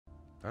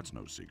That's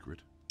no secret.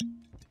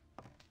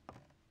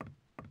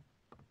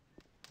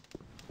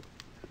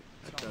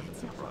 That doesn't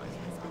surprise me.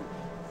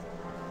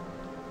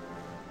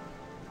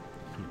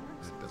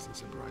 That doesn't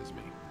surprise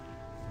me.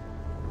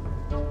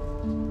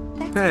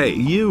 Hey,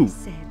 you!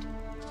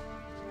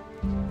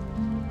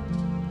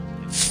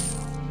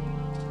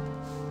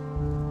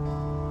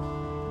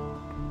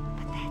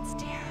 But that's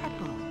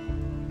terrible.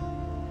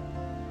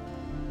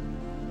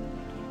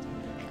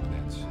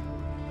 That's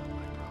not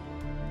my problem.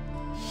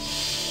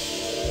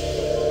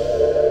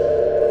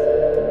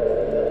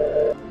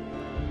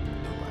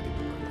 Nobody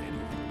will learn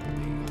anything from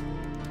me.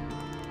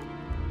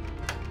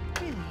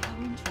 Really, how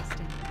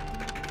interesting.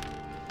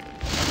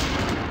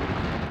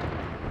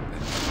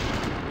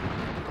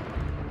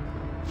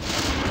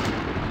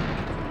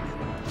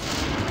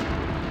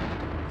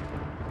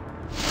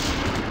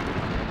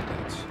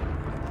 That's not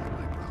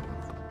my problem.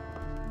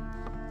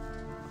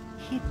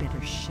 He'd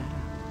better shut up.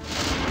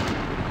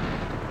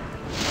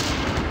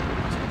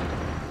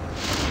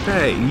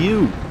 Hey,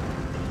 you!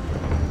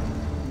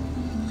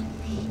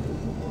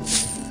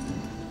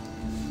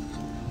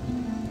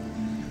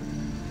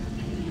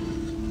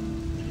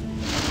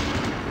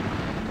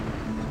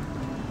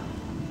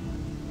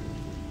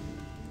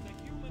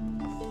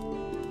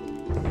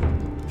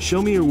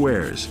 Show me your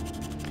wares.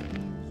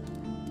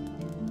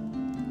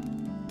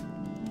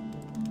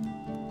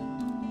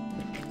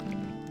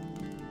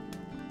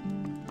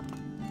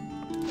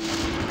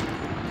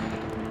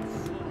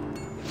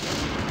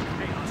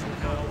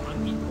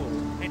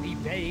 And he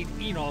bade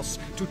Enos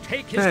to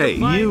take his Hey,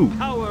 divine you!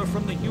 power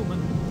from the human.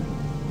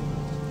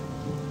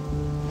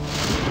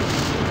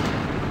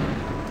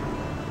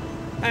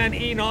 And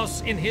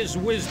Enos, in his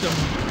wisdom,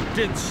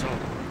 did so.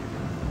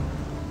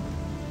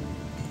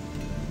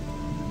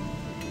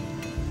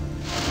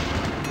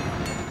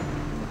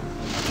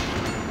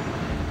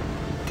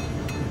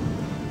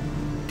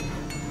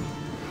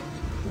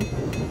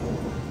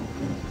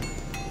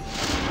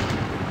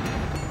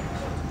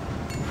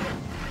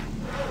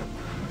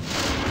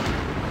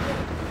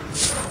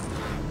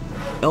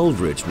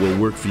 Eldritch will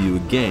work for you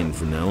again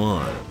from now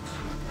on.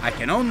 I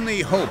can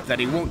only hope that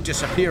he won't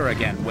disappear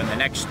again when the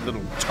next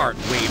little tart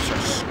waves her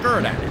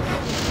skirt at him.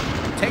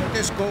 Take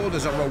this gold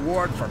as a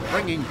reward for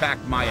bringing back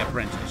my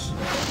apprentice.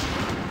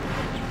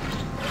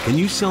 Can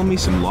you sell me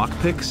some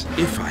lockpicks?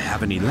 If I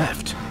have any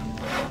left.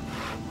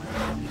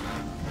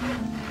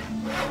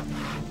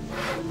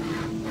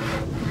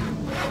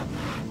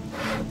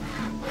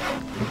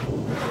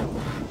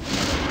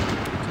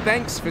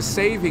 Thanks for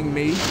saving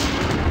me.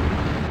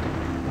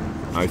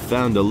 I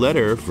found a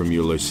letter from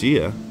your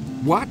Lucia.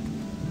 What?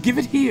 Give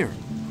it here.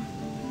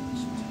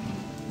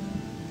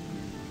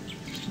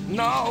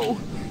 No,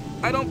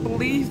 I don't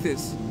believe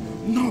this.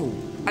 No,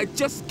 I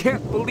just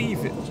can't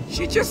believe it.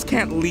 She just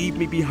can't leave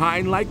me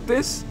behind like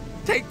this.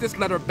 Take this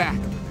letter back.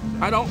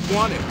 I don't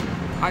want it.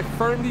 I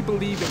firmly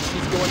believe that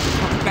she's going to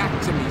come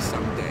back to me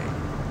someday.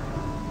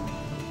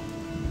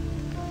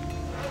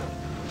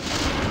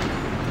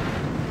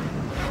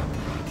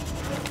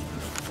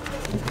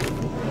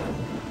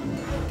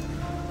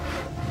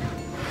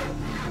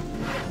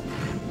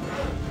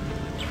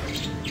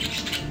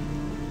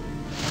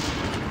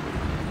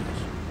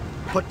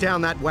 Put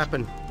down that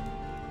weapon.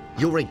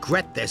 You'll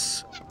regret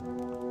this.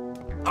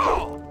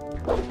 Oh!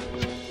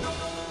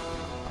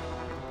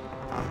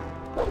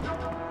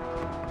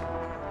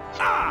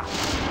 Ah!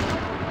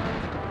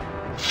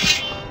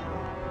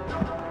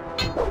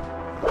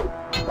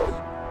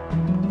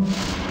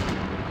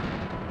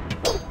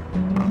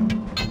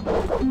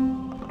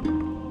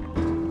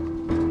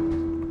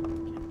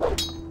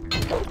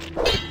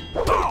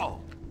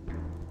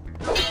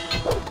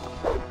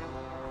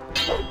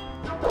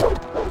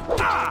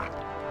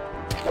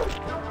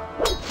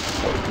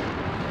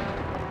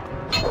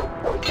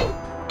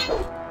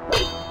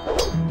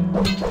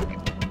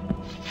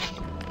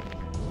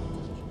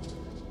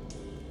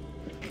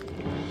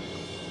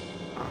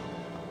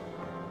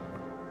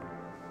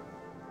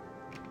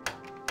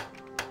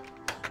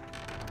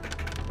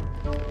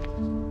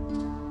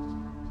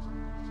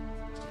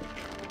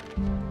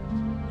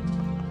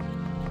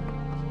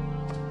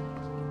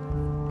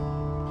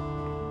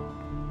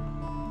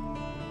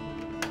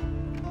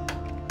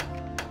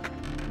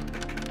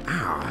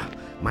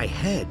 My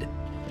head.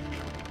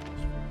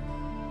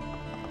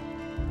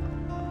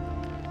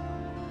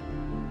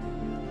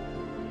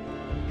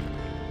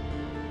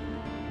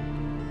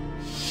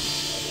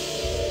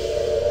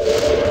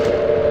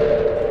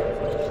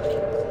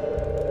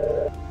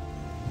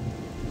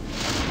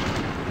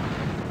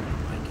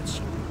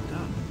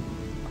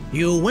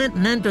 You went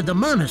and entered the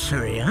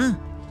monastery, huh?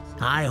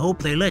 I hope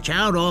they let you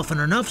out often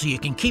enough so you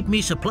can keep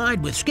me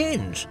supplied with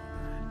skins.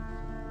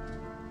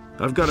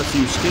 I've got a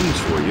few skins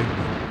for you.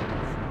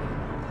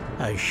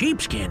 A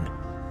sheepskin?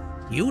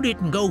 You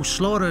didn't go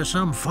slaughter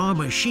some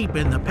farmer's sheep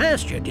in the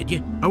pasture, did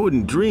you? I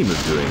wouldn't dream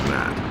of doing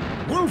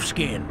that.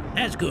 Wolfskin,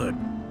 that's good.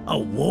 A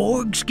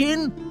warg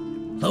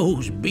skin?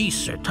 Those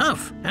beasts are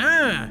tough.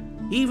 Ah,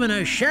 even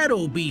a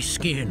shadow beast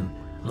skin.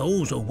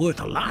 Those are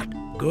worth a lot.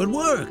 Good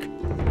work.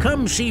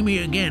 Come see me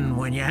again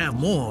when you have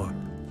more.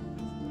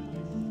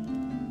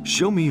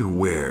 Show me your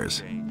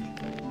wares.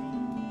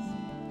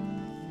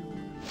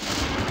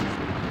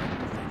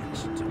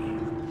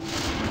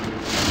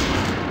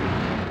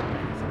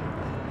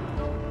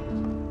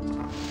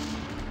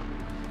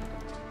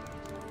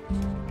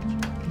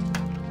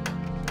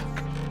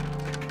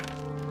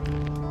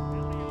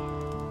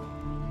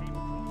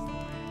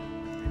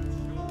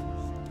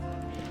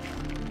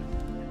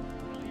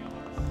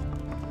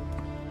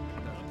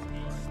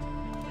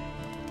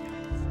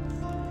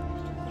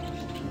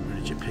 Where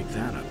did you pick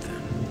that up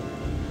then?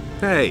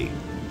 Hey,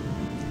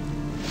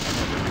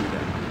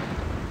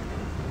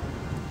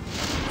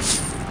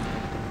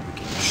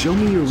 show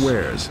me your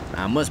wares.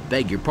 I must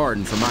beg your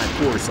pardon for my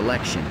poor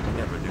selection.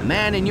 A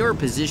man in your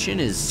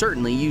position is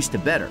certainly used to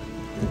better.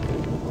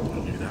 I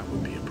knew that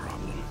would be a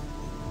problem.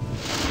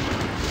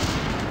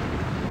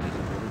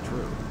 Very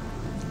true.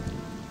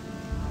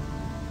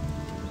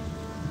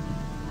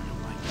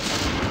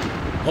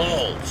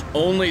 Halt!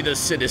 Only the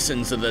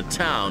citizens of the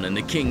town and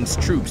the king's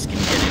troops can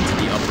get into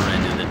the upper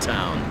end of the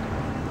town.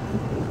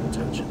 No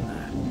touching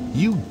that.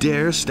 You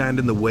dare stand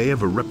in the way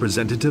of a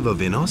representative of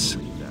Innos?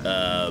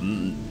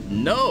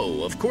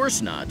 No, of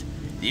course not.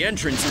 The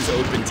entrance is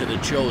open to the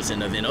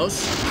chosen of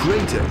Innos. Pray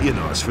to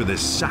Innos for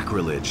this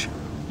sacrilege.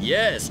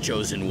 Yes,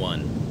 chosen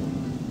one.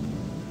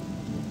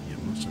 You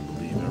mustn't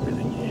believe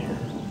everything you hear.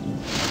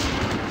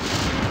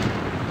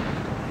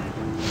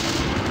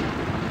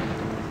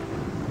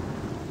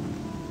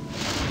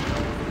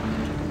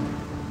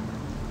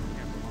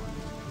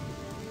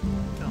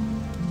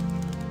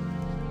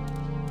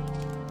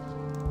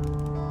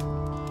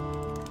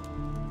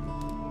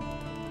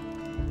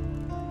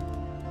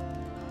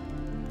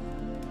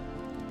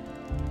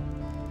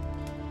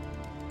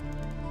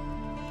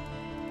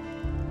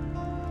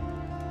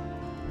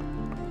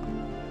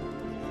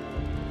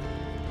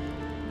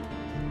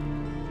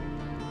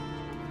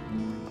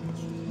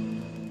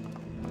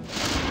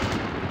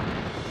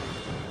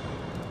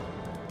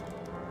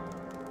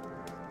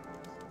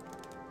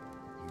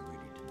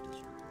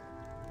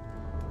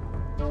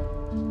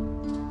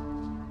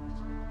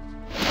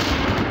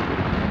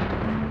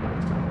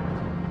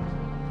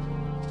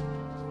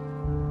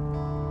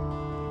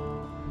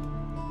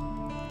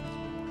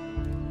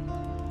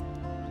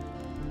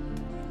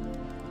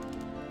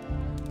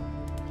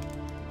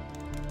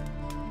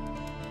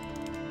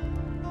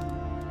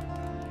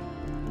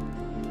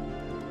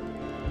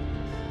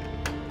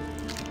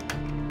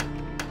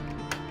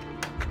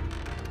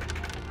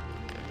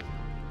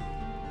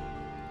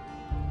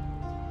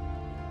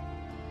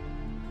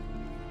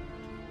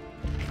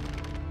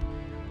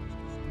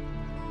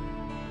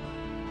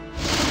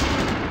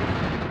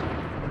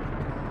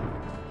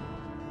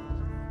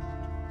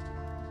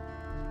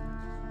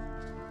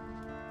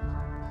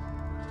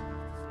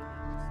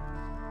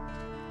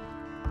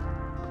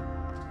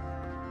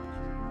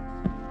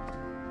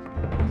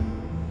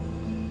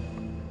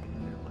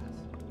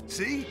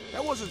 See?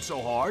 That wasn't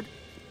so hard.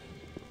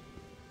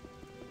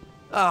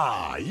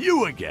 Ah,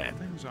 you again.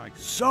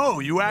 So,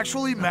 you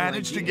actually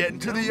managed to get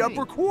into the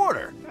upper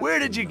quarter. Where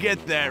did you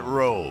get that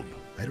robe?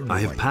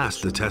 I have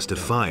passed the test of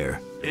fire.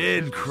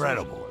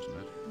 Incredible.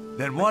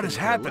 Then what is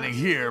happening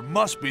here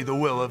must be the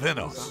will of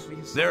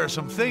Innos. There are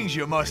some things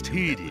you must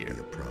heed here.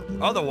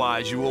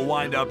 Otherwise, you will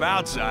wind up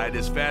outside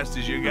as fast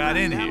as you got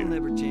in here.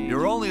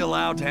 You're only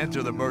allowed to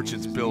enter the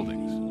merchant's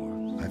buildings.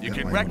 You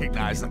can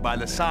recognize them by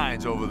the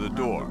signs over the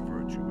door,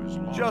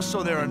 just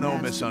so there are no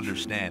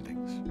misunderstandings.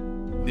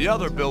 The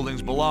other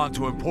buildings belong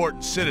to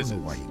important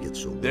citizens.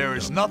 There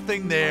is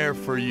nothing there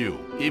for you,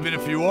 even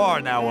if you are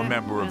now a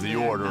member of the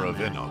Order of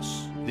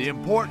Innos. The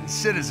important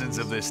citizens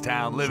of this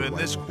town live in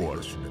this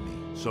quarter,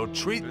 so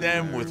treat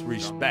them with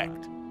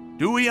respect.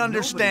 Do we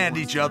understand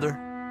each other?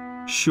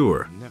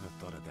 Sure. Never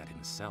thought of that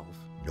himself.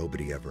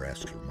 Nobody ever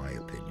asked for my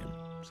opinion.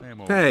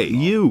 Hey,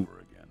 you!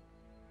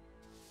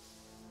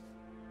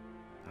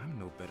 I'm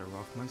no better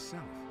off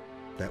myself.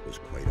 That was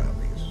quite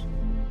obvious.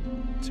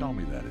 Tell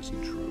me that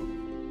isn't true.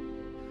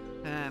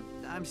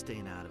 I'm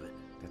staying out of it.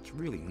 That's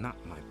really not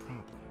my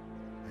problem.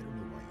 I don't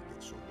know why you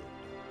get so worked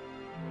up.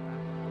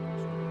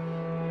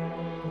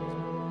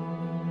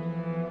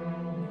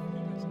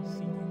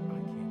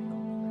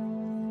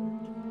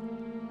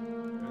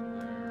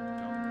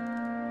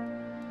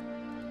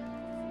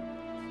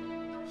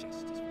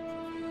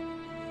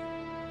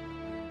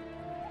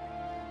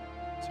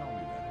 Tell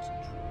me that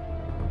isn't true.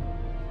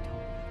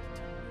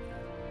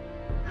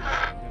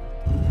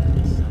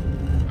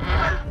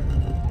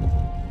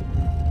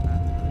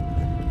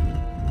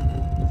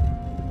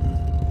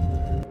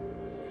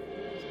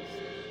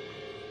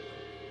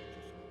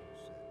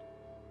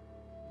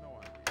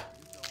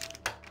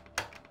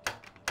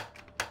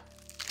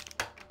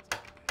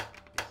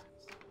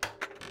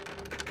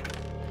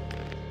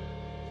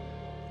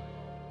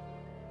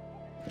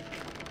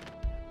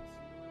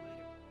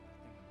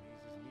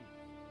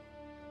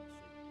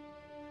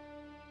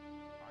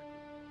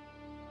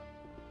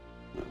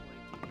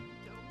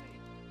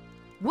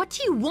 What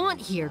do you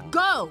want here?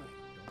 Go!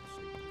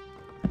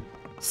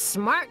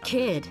 Smart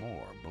kid. And there's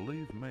more,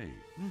 believe me.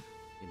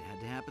 It had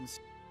to happen.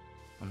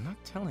 I'm not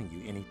telling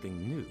you anything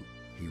new.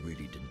 He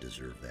really didn't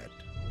deserve that.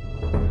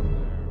 It had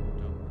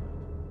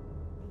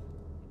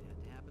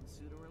to happen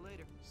sooner or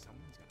later.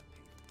 Someone's gotta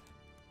pay for that.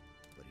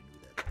 But he knew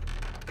that.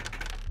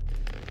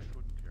 I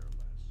couldn't care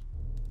less.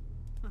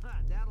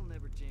 That'll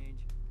never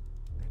change.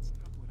 That's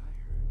not what I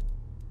heard.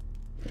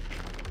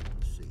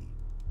 See,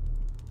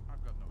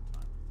 I've got no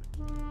time for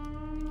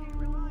things. You can't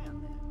rely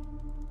on that.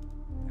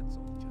 That's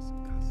all just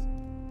gossip.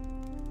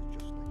 it was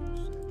just like you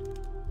said.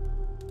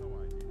 No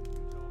idea.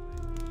 You tell me.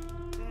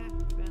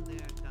 Been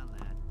there, done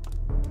that.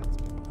 That's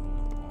been no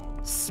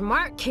long.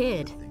 Smart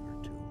kid. A thing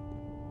or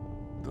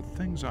two. The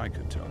things I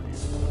could tell you.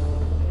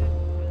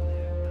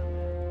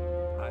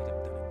 I'd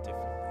have done it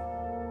differently.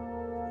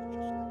 It was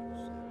just like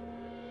you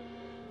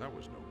said. That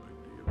was no big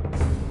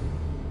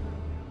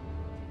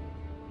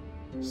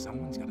deal.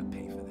 Someone's gotta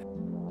pay for that.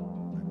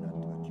 I'm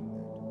not touching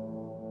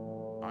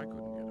that. I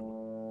couldn't get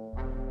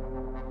away.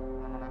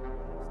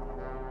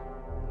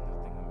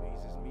 Nothing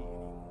amazes me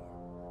anymore.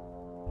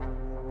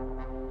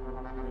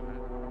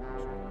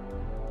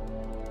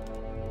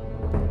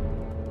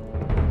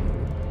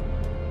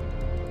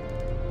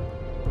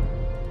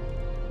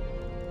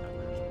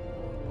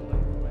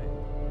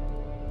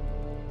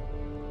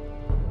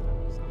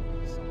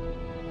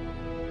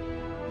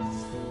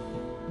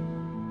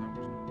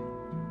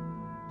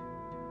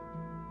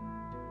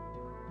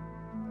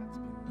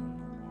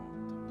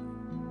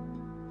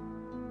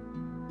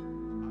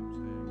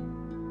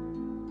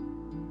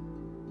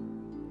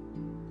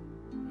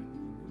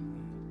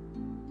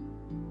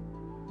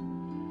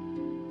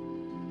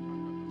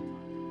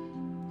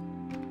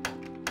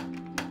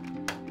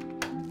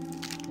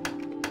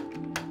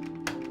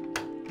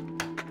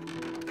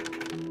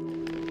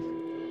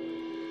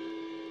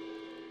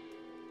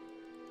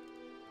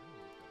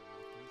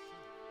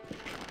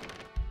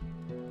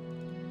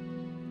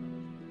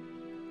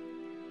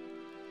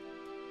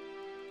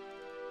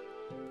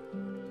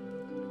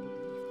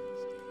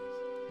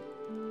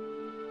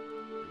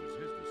 It was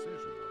his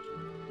decision,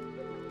 wasn't it?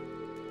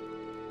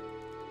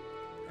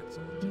 That's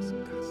all just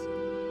gossip.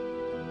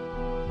 You can't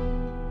rely on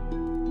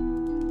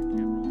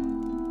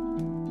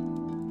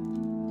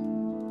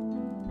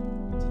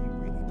Do you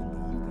really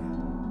believe that?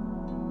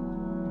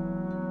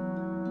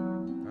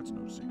 it. That's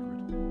no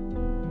secret.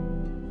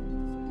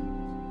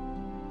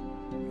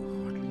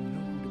 You hardly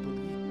know who to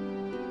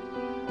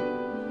believe.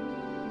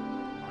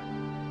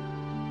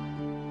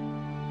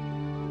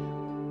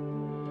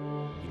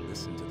 You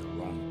listen to the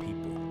wrong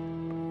people.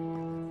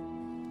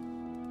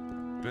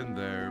 Been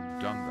there,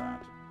 done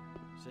that.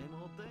 Same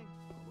old thing,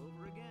 all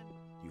over again.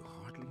 You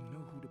hardly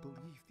know who to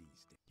believe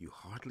these days. You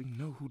hardly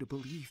know who to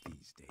believe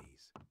these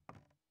days.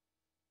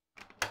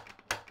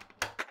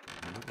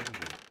 Nobody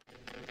will.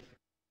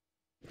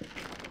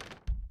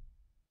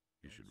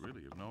 You should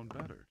really have known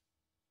better.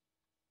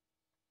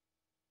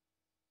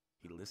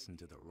 He listened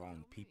to the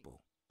wrong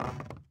people.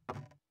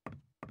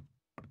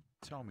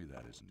 Tell me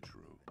that isn't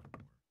true.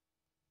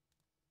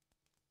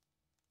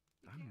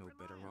 I'm no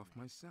better off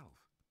myself.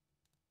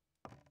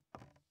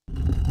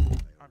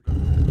 I've got I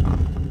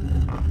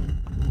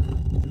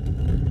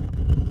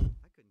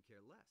couldn't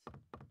care less.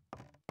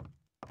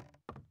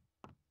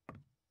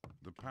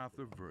 the path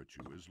of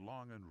virtue is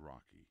long and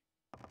rocky.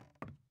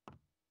 I'm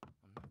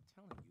not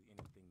telling you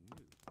anything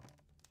new.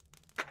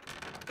 It's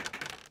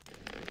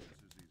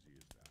as easy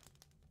as that.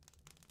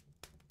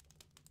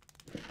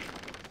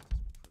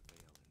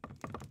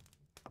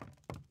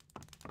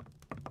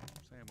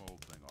 Same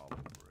old thing all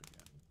over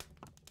again.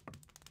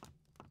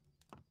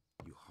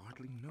 You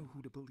hardly know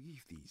who to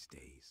believe these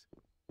days.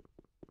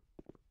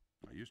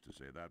 I used to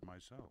say that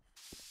myself.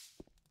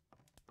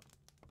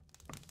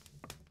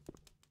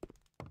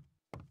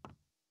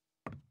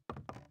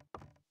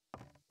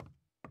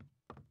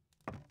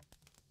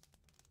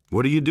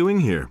 What are you doing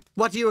here?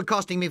 What are you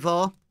accosting me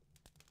for?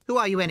 Who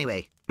are you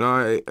anyway?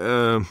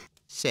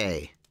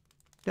 Say,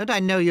 don't I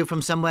know you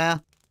from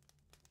somewhere?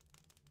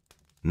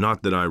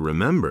 Not that I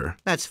remember.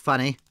 That's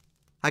funny.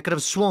 I could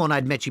have sworn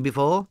I'd met you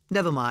before.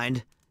 Never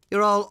mind.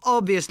 You're all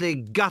obviously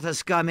gutter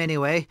scum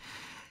anyway.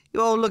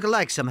 You all look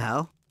alike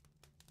somehow.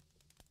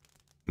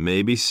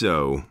 Maybe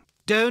so.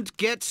 Don't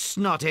get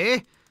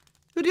snotty.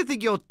 Who do you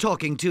think you're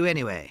talking to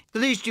anyway? The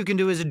least you can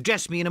do is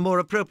address me in a more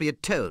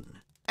appropriate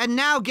tone. And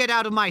now get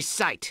out of my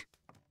sight.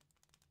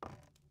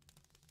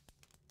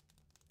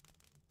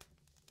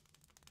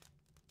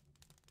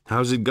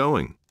 How's it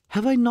going?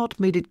 Have I not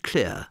made it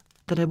clear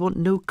that I want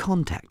no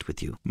contact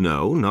with you?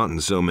 No, not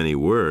in so many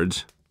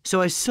words.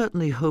 So I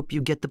certainly hope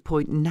you get the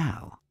point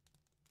now.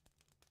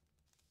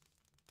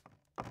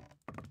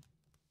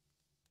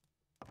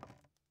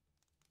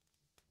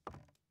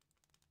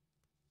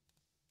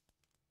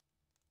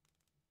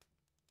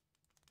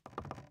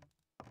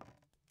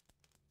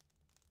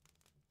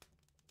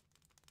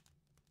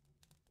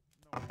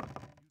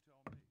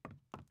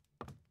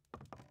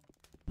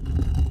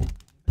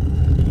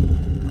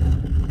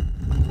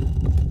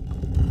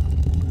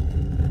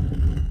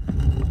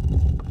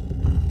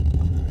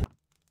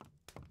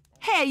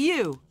 Hey,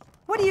 you!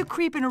 What are you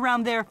creeping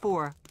around there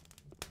for?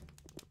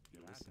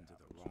 Listen to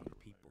the wrong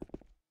people.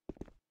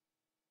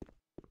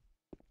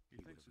 He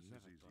would have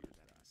never thought of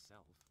that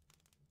himself.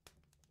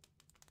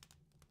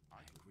 I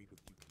agree with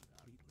you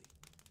completely.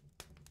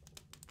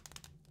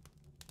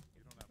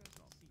 You don't have to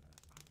tell me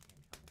that.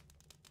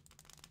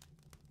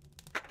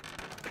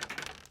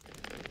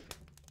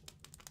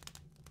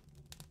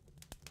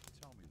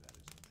 Tell me that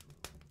isn't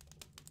true.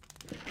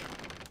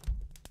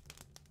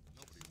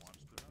 Nobody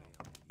wants to know.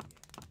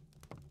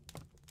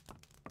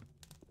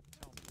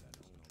 Tell me that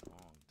isn't true.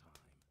 Long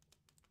time.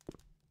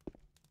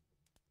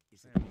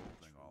 Same old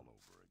thing all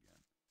over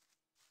again.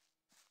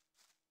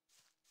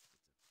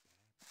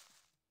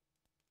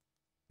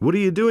 What are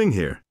you doing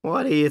here?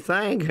 What do you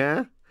think,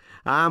 huh?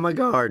 I'm a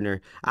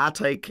gardener. I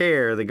take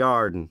care of the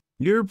garden.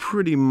 You're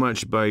pretty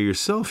much by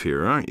yourself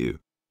here, aren't you?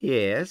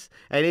 Yes,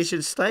 and it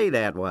should stay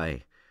that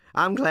way.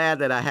 I'm glad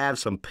that I have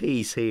some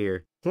peace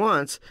here.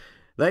 Once,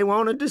 they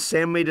wanted to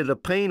send me to the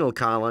penal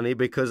colony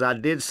because I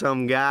did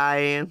some guy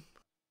in.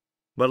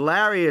 But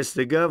Larius,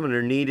 the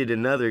governor, needed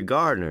another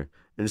gardener,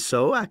 and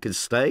so I could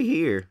stay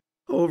here.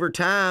 Over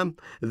time,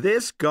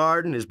 this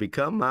garden has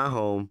become my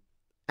home,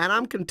 and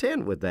I'm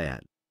content with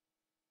that.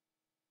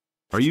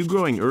 Are you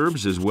growing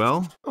herbs as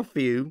well? A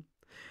few.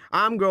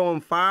 I'm growing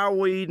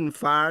fireweed and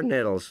fire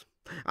nettles.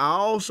 I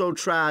also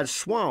tried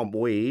swamp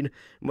weed,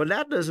 but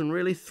that doesn't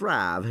really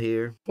thrive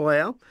here.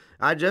 Well,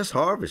 I just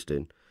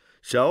harvested.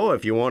 So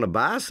if you want to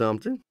buy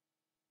something.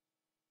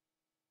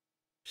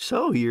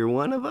 So you're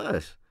one of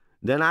us.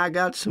 Then I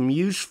got some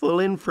useful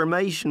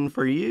information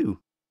for you.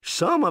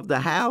 Some of the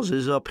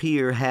houses up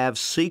here have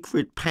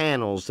secret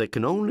panels that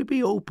can only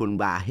be opened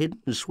by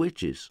hidden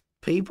switches.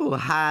 People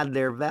hide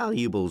their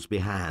valuables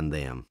behind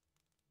them.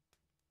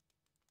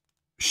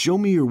 Show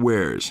me your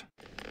wares.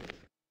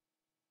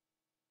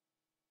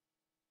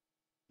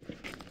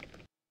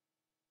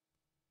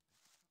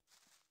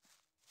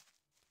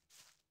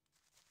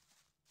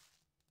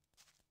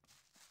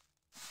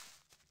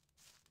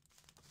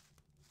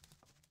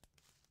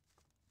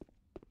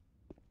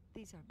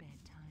 These are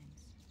bad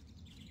times.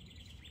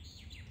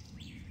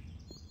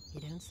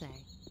 You don't say.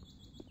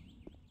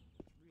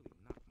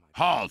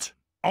 Halt!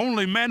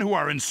 Only men who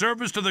are in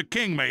service to the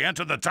king may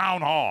enter the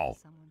town hall.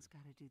 Someone's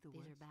got to do the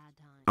work. These are bad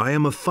times. I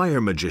am a fire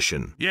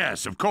magician.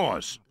 Yes, of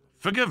course.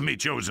 Forgive me,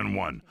 chosen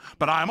one,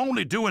 but I'm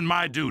only doing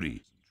my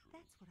duty.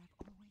 That's what I've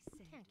always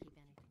said. Can't keep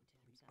anything to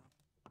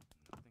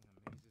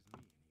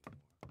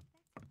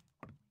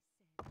himself.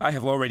 I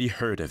have already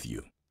heard of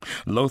you.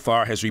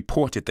 Lothar has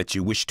reported that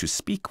you wish to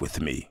speak with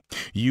me.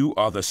 You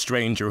are the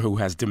stranger who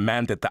has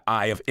demanded the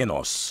Eye of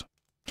Innos.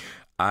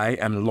 I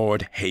am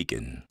Lord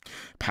Hagen,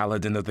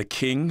 Paladin of the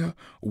King,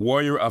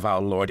 warrior of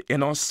our Lord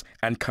Innos,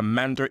 and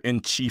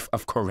Commander-in-Chief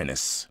of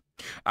Corinus.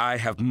 I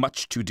have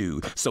much to do,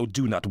 so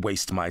do not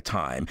waste my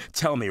time.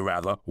 Tell me,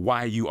 rather,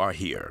 why you are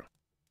here.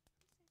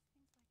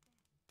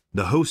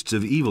 The hosts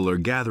of evil are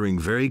gathering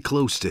very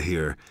close to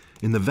here,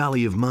 in the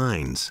Valley of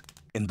Mines.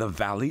 In the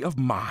Valley of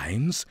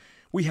Mines?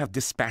 We have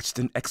dispatched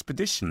an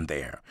expedition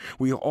there.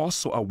 We are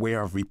also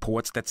aware of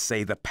reports that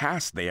say the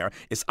pass there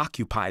is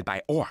occupied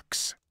by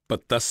orcs.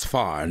 But thus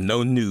far,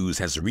 no news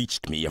has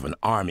reached me of an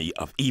army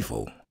of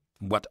evil.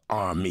 What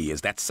army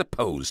is that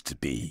supposed to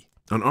be?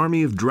 An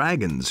army of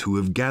dragons who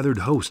have gathered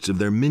hosts of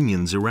their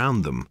minions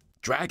around them.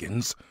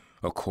 Dragons?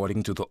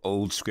 According to the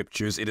old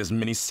scriptures, it is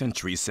many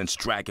centuries since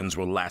dragons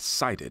were last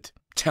sighted.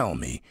 Tell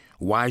me,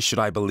 why should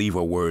I believe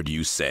a word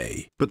you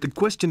say? But the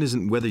question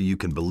isn't whether you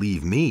can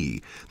believe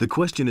me. The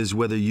question is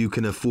whether you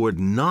can afford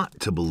not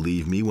to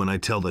believe me when I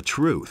tell the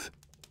truth.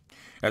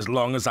 As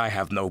long as I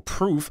have no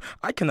proof,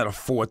 I cannot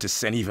afford to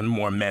send even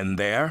more men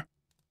there.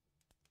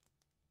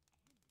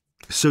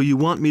 So you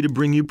want me to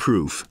bring you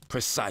proof?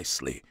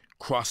 Precisely.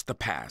 Cross the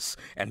pass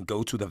and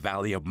go to the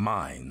Valley of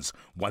Mines.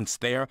 Once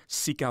there,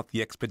 seek out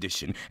the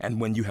expedition,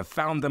 and when you have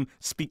found them,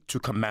 speak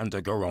to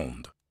Commander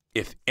Garond.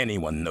 If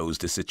anyone knows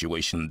the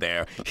situation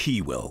there,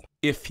 he will.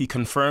 If he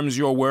confirms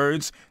your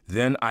words,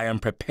 then I am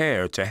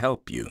prepared to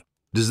help you.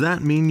 Does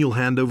that mean you'll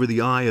hand over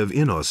the Eye of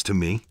Innos to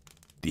me?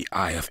 The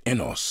Eye of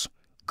Innos?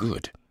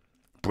 Good.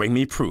 Bring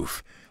me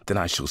proof. Then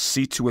I shall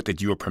see to it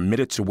that you are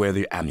permitted to wear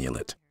the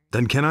amulet.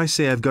 Then can I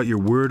say I've got your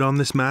word on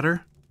this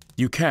matter?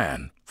 You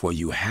can, for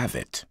you have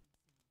it.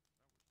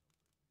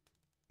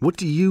 What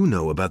do you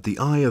know about the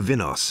Eye of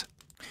Innos?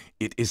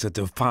 It is a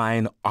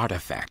divine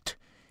artifact.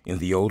 In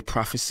the old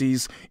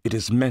prophecies, it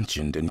is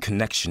mentioned in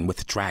connection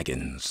with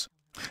dragons.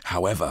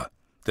 However,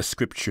 the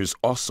scriptures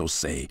also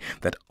say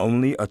that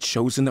only a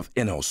chosen of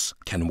Innos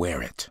can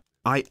wear it.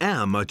 I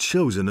am a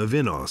chosen of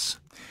Innos.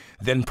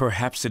 Then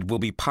perhaps it will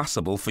be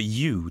possible for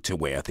you to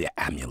wear the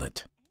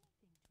amulet.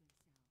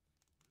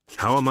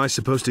 How am I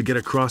supposed to get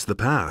across the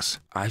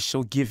pass? I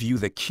shall give you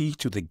the key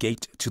to the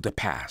gate to the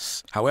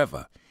pass.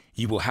 However,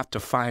 you will have to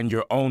find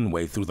your own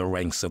way through the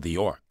ranks of the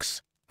orcs.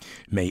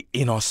 May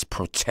Innos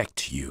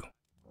protect you.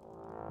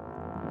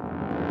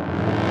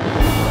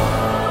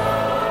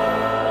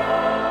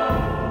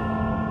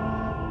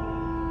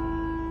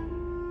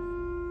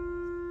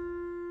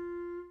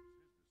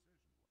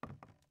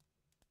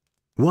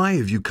 Why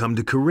have you come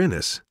to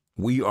Corinus?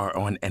 We are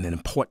on an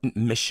important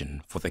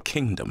mission for the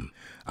kingdom.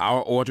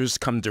 Our orders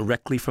come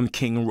directly from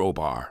King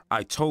Robar.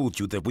 I told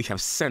you that we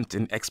have sent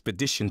an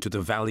expedition to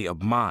the Valley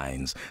of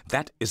Mines.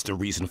 That is the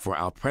reason for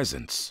our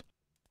presence.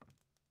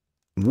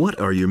 What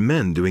are your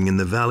men doing in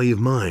the Valley of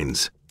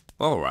Mines?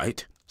 All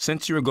right.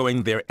 Since you're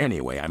going there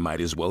anyway, I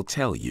might as well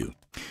tell you.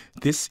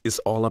 This is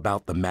all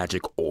about the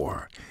magic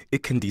ore.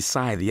 It can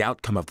decide the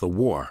outcome of the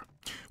war.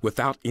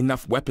 Without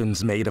enough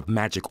weapons made of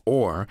magic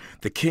ore,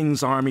 the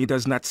king's army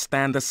does not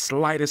stand the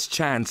slightest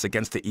chance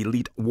against the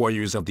elite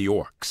warriors of the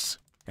orcs.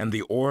 And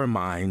the ore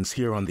mines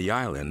here on the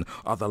island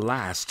are the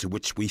last to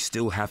which we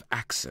still have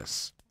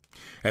access.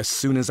 As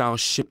soon as our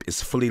ship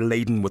is fully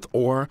laden with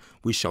ore,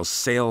 we shall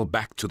sail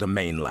back to the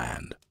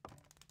mainland.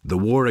 The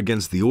war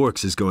against the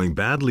orcs is going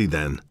badly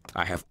then.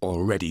 I have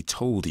already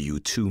told you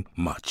too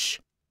much.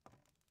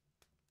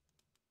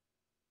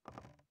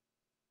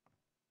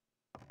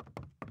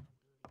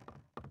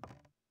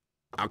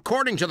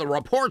 According to the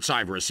reports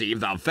I've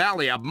received, the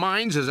Valley of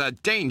Mines is a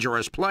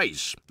dangerous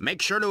place.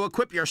 Make sure to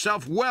equip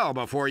yourself well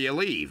before you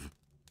leave.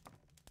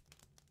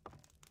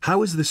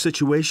 How is the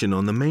situation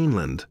on the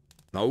mainland?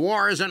 The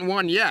war isn't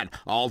won yet,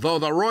 although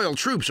the royal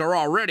troops are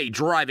already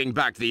driving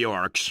back the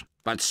orcs.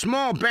 But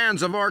small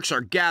bands of orcs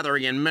are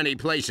gathering in many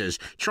places,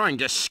 trying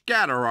to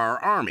scatter our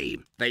army.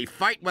 They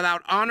fight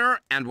without honor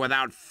and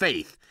without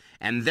faith,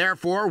 and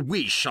therefore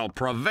we shall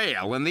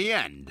prevail in the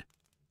end.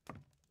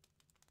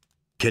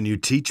 Can you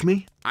teach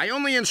me? I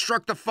only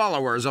instruct the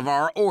followers of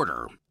our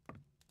order.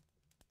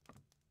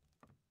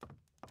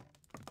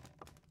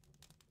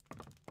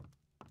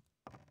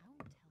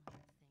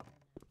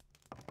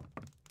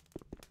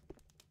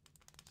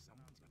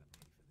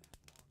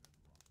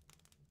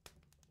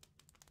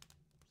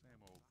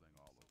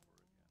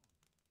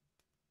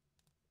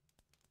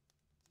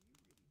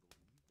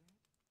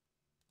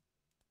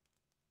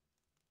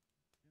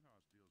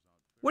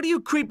 What are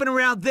you creeping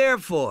around there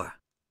for?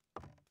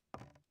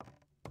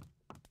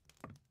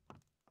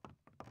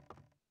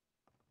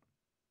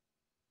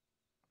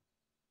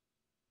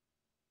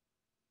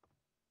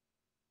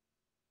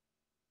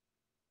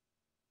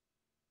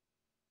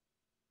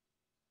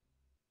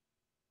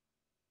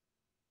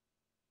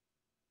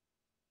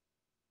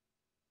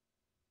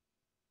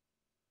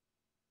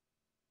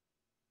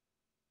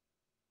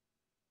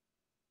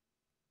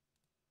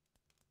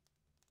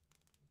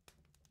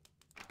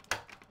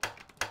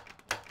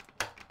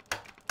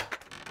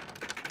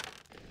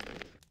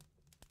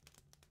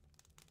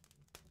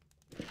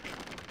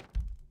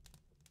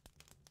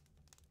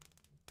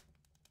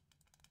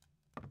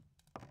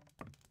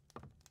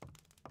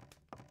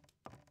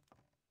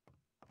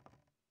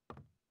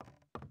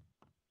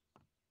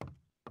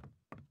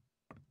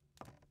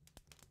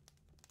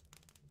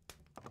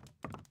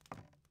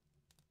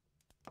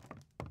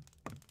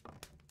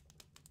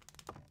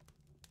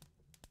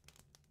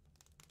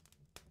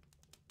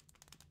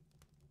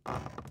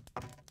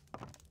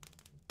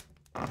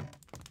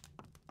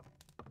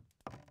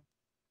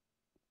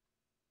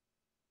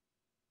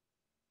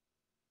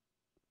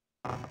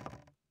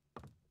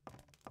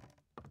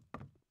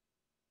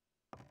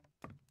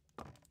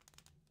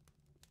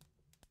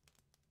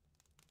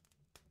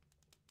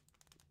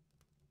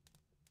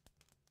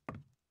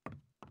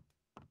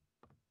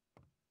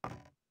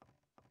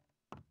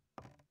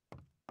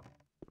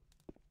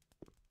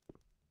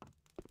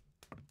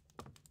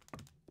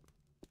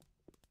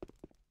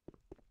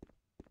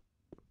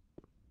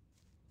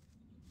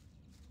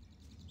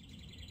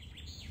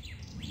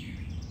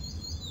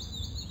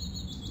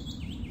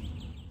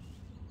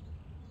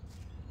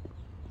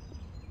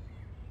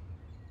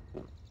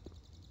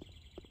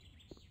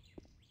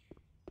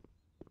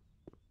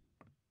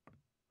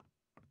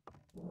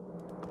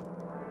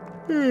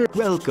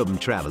 Welcome,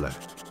 traveler.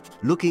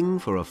 Looking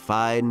for a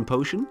fine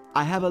potion?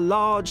 I have a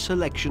large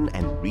selection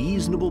and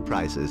reasonable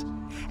prices,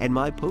 and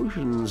my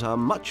potions are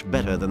much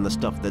better than the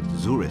stuff that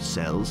Zurus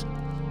sells.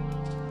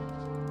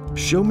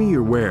 Show me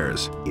your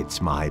wares.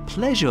 It's my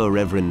pleasure,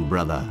 Reverend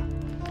Brother.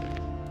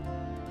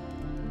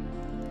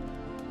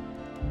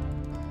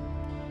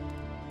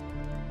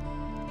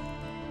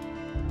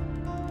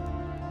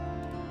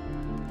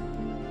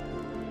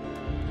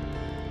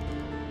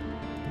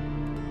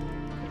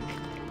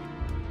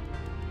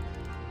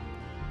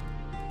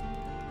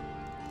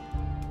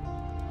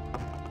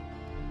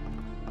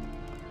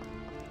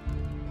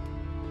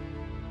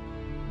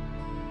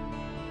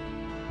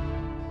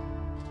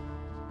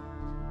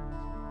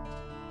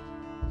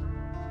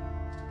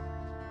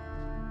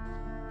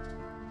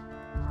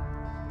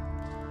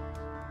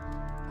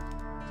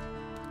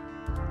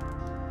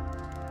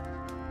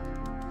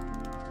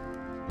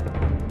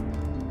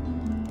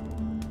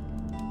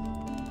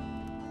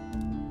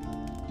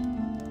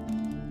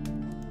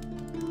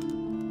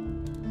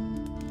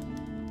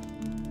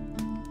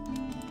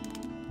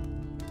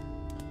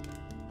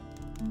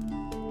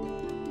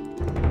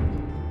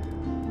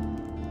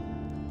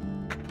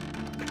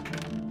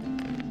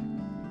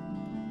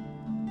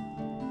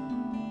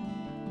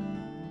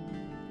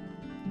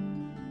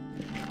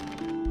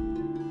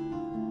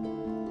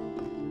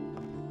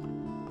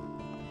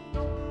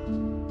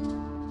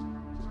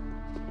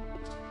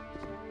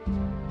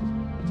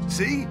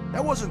 See?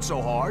 That wasn't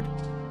so hard.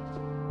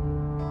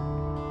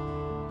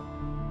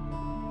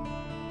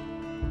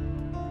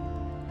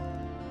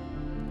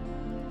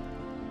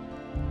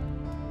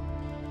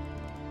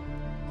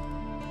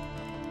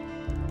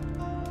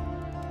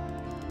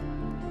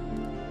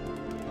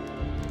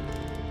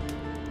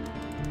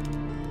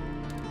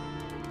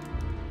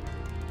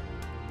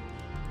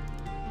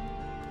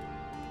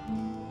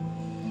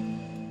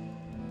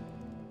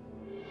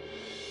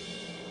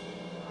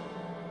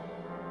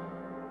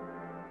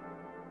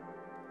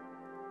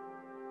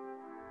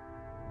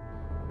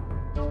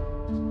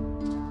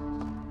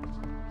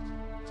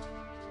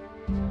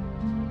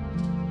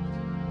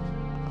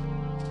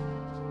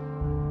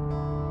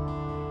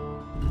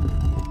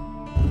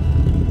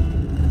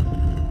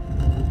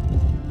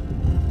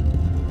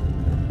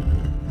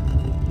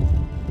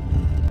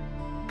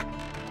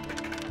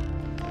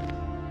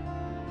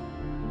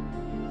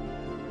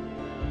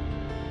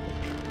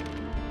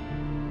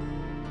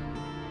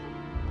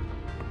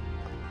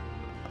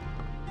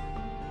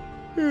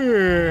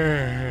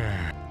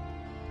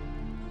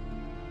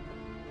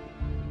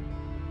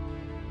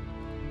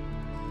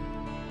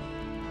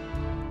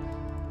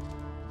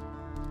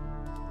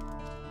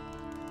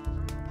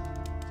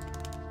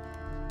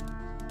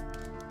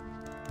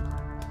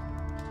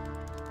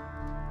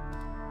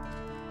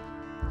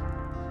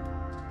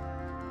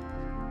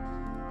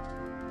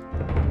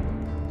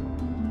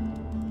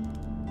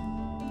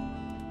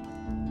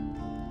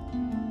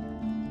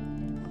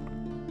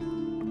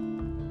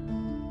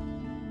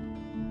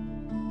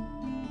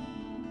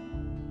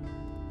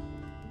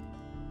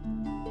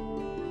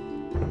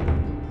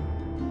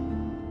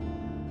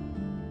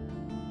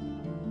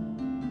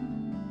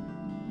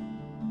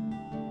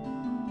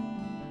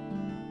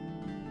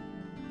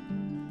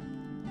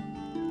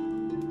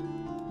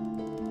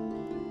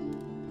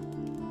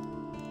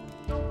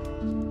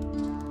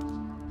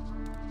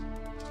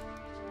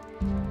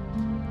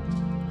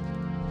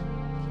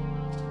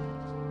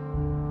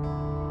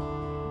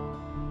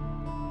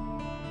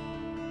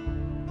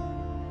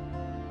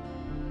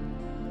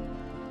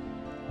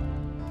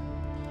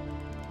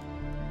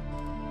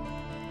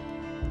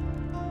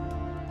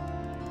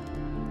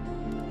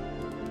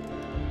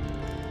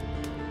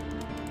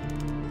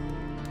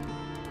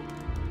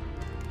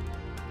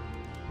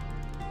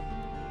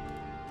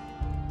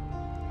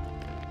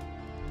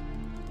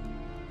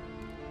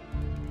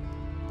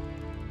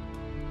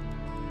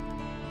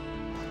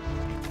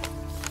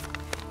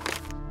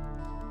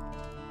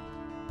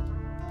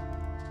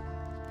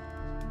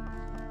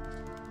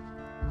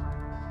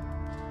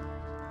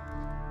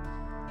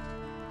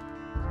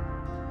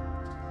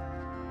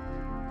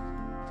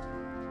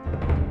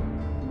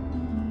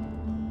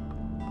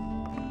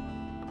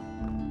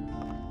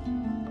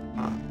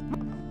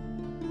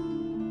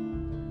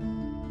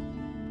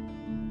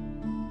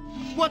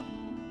 What?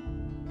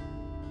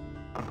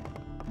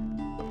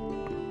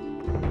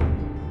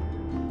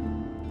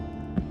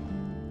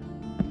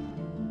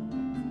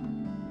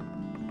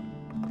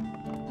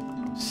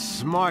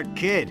 Smart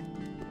kid.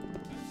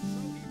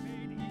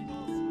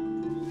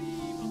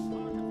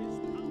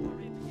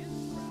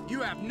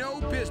 You have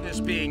no business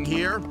being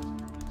here.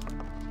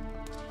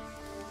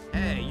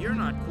 Hey, you're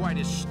not quite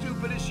as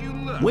stupid as you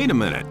look. Wait a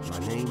minute.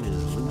 My name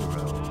is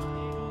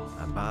Lutero.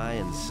 I buy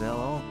and sell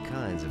all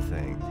kinds of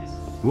things.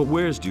 What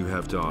wares do you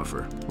have to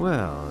offer?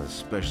 Well,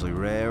 especially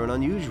rare and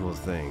unusual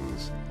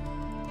things.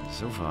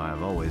 So far,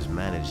 I've always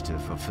managed to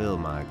fulfill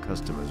my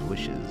customers'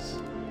 wishes.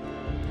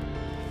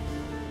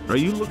 Are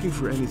you looking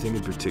for anything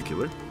in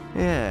particular?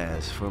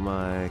 Yes, for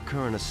my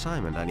current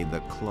assignment, I need the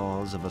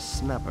claws of a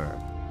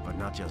snapper. But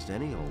not just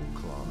any old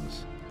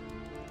claws.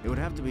 It would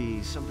have to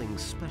be something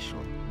special.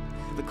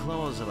 The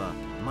claws of a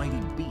mighty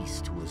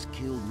beast who has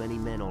killed many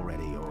men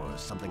already, or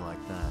something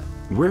like that.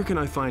 Where can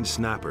I find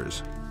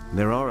snappers?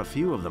 There are a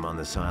few of them on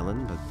this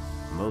island, but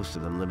most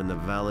of them live in the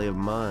Valley of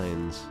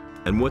Mines.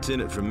 And what's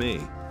in it for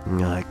me?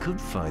 I could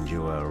find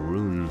you a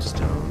rune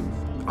stone.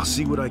 I'll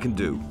see what I can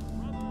do.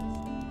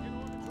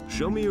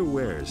 Show me your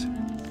wares.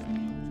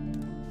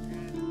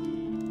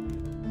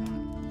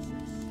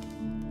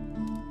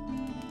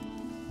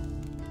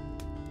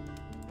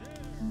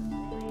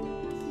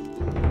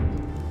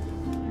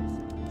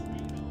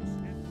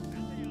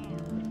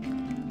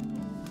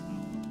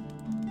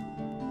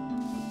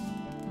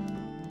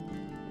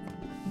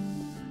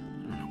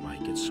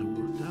 So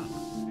worked up.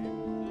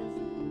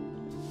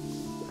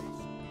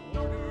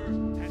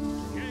 Order and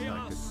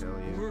chaos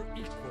were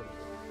equal,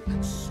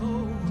 and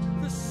so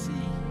the sea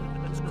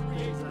was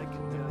created. I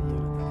can tell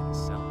you that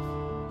himself.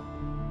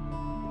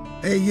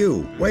 Hey,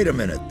 you, wait a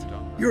minute.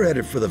 You're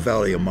headed for the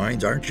Valley of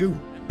Mines, aren't you?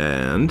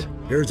 And?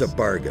 Here's a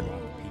bargain.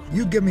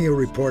 You give me a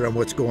report on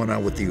what's going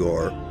on with the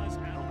ore,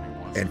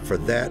 and for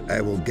that I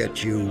will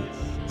get you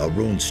a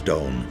rune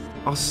stone.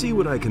 I'll see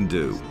what I can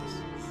do.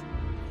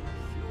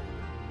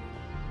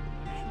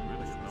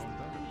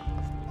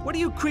 What do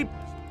you creep...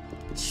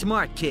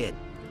 Smart kid.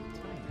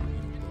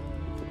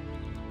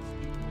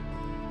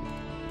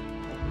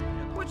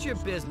 What's your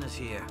business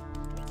here?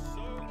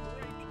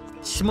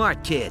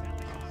 Smart kid.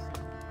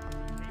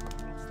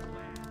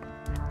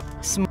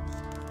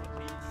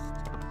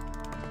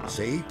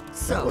 See?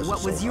 So,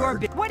 what was your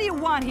bit? What do you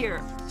want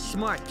here?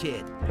 Smart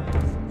kid.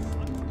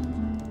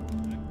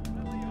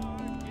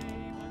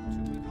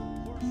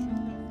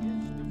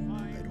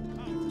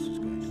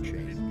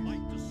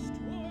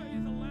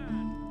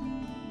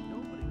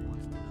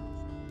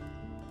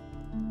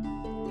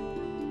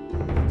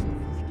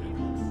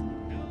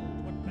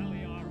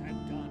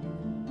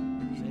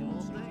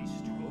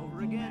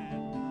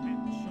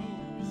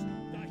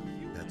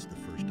 That's the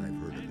first I've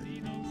heard of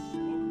it.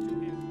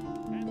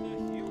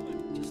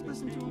 Just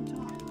listen to him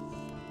talk.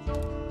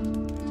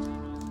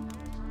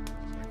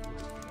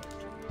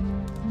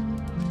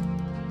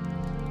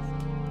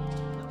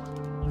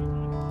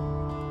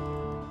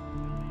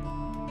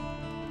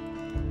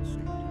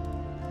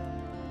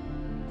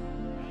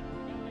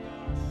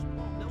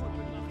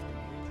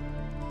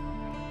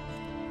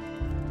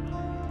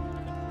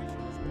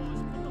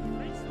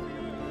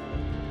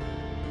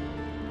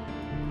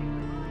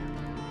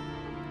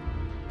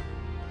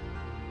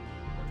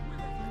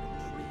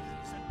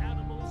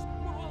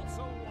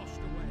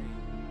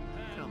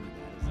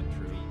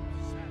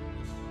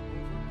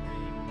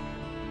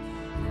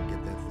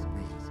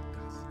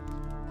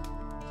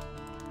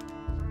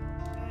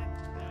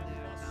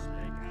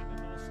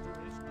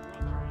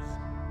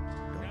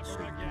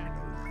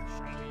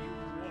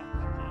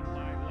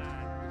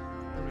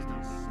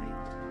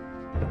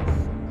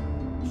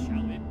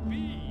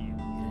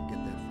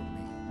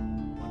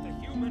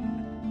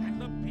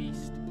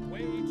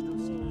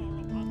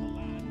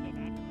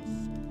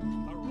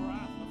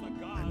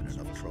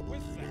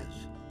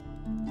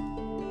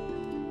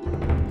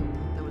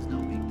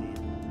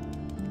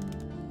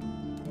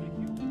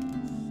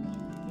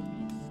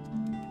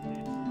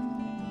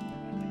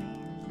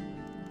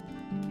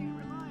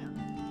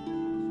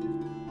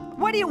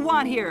 What do you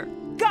want here?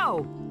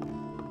 Go!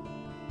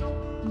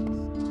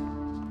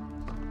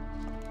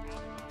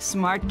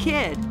 Smart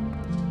kid.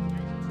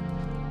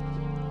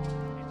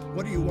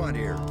 What do you want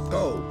here?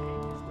 Go!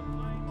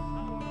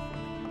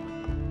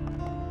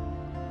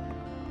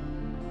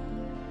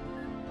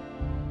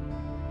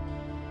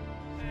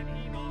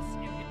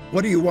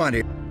 What do you want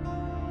here?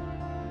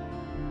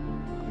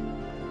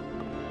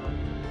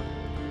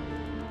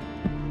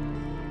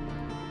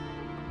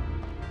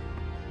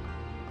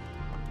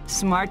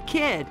 Smart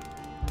kid.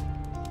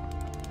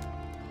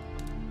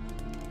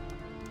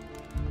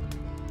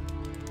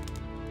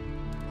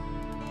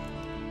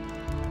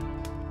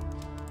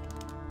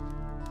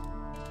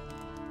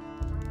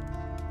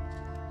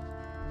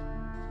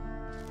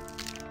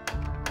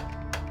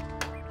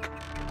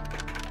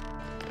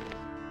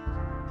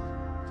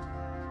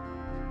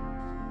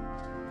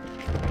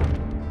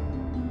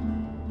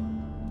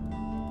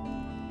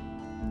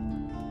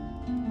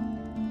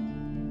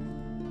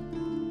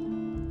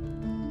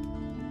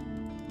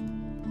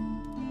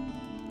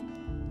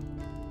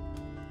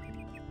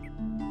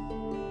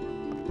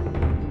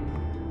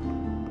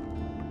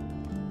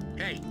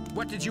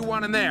 What did you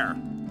want in there?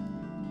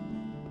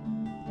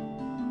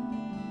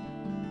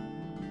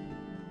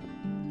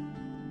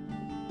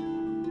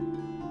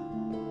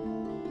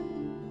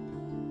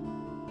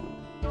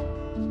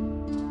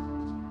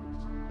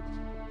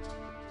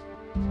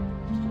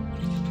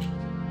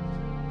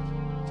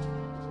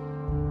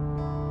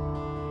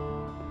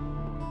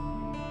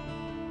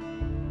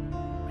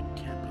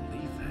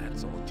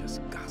 It's all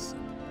just gossip.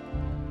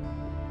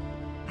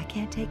 I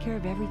can't take care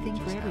of everything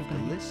for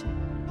everybody. Listen.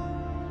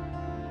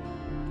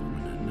 I'm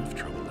in enough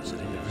trouble as it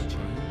is.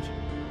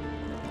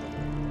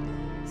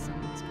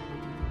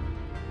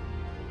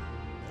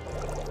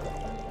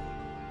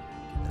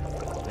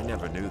 I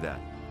never knew that.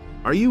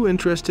 Are you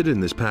interested in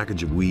this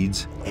package of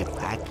weeds? A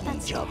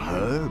package of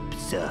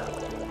herbs?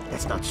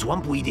 That's not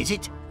swamp weed, is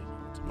it?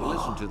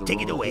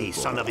 Take it away,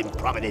 son of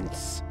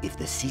improvidence. If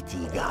the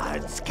city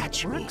guards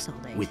catch me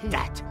with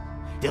that,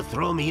 they'll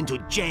throw me into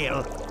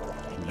jail,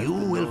 and you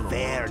will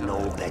fare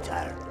no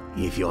better.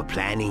 If you're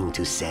planning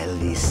to sell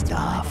this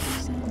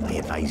stuff, I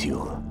advise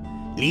you,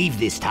 leave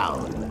this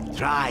town.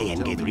 Try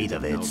and get rid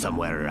of it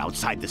somewhere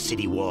outside the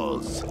city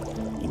walls.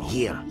 In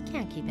here,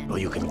 all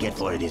you can get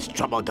for it is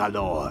trouble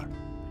galore.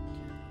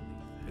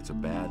 It's a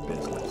bad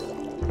business.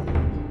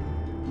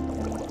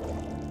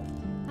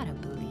 I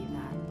don't believe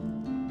that.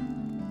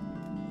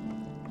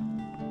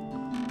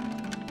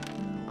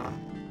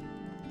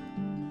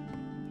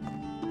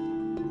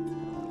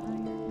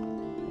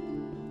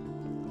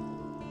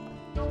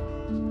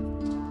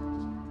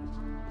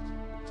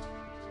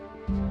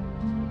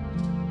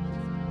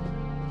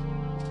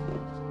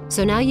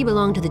 So now you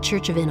belong to the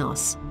Church of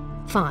Innos.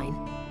 Fine.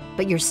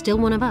 But you're still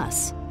one of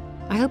us.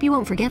 I hope you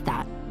won't forget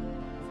that.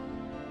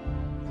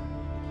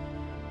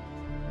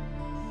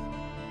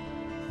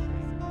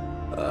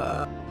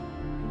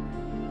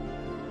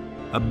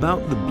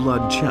 About the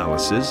blood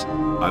chalices,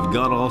 I've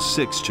got all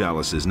 6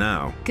 chalices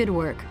now. Good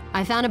work.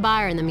 I found a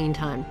buyer in the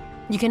meantime.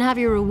 You can have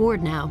your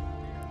reward now.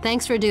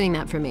 Thanks for doing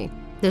that for me.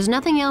 There's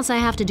nothing else I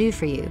have to do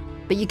for you,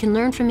 but you can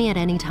learn from me at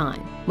any time.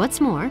 What's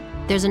more,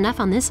 there's enough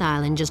on this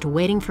island just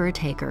waiting for a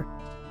taker.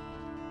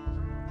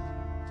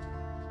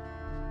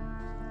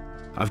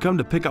 I've come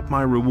to pick up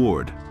my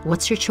reward.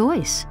 What's your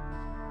choice?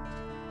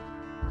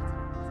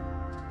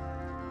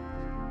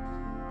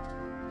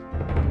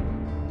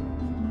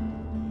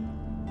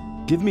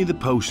 Give me the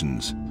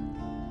potions,